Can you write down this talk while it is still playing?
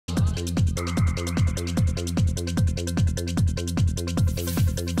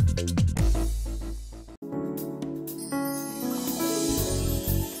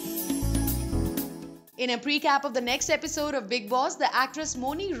In a precap of the next episode of Bigg Boss, the actress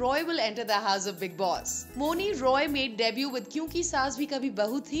Mouni Roy will enter the house of Bigg Boss. Mouni Roy made debut with Kyuki Saas Kabhi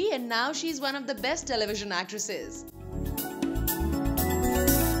bahut and now she's one of the best television actresses.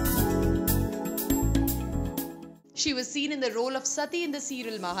 She was seen in the role of Sati in the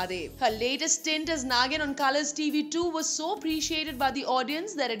serial Mahadev. Her latest stint as Naagin on Colors TV 2 was so appreciated by the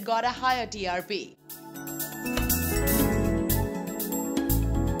audience that it got a higher TRP.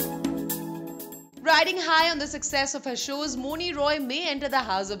 Riding high on the success of her shows, Mouni Roy may enter the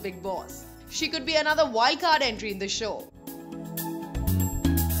house of Bigg Boss. She could be another wildcard entry in the show.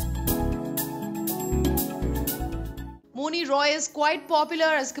 Mouni Roy is quite popular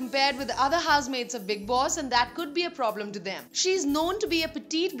as compared with other housemates of Bigg Boss, and that could be a problem to them. She's known to be a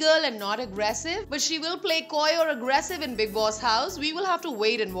petite girl and not aggressive, but she will play coy or aggressive in Bigg Boss house. We will have to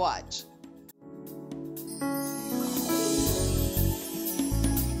wait and watch.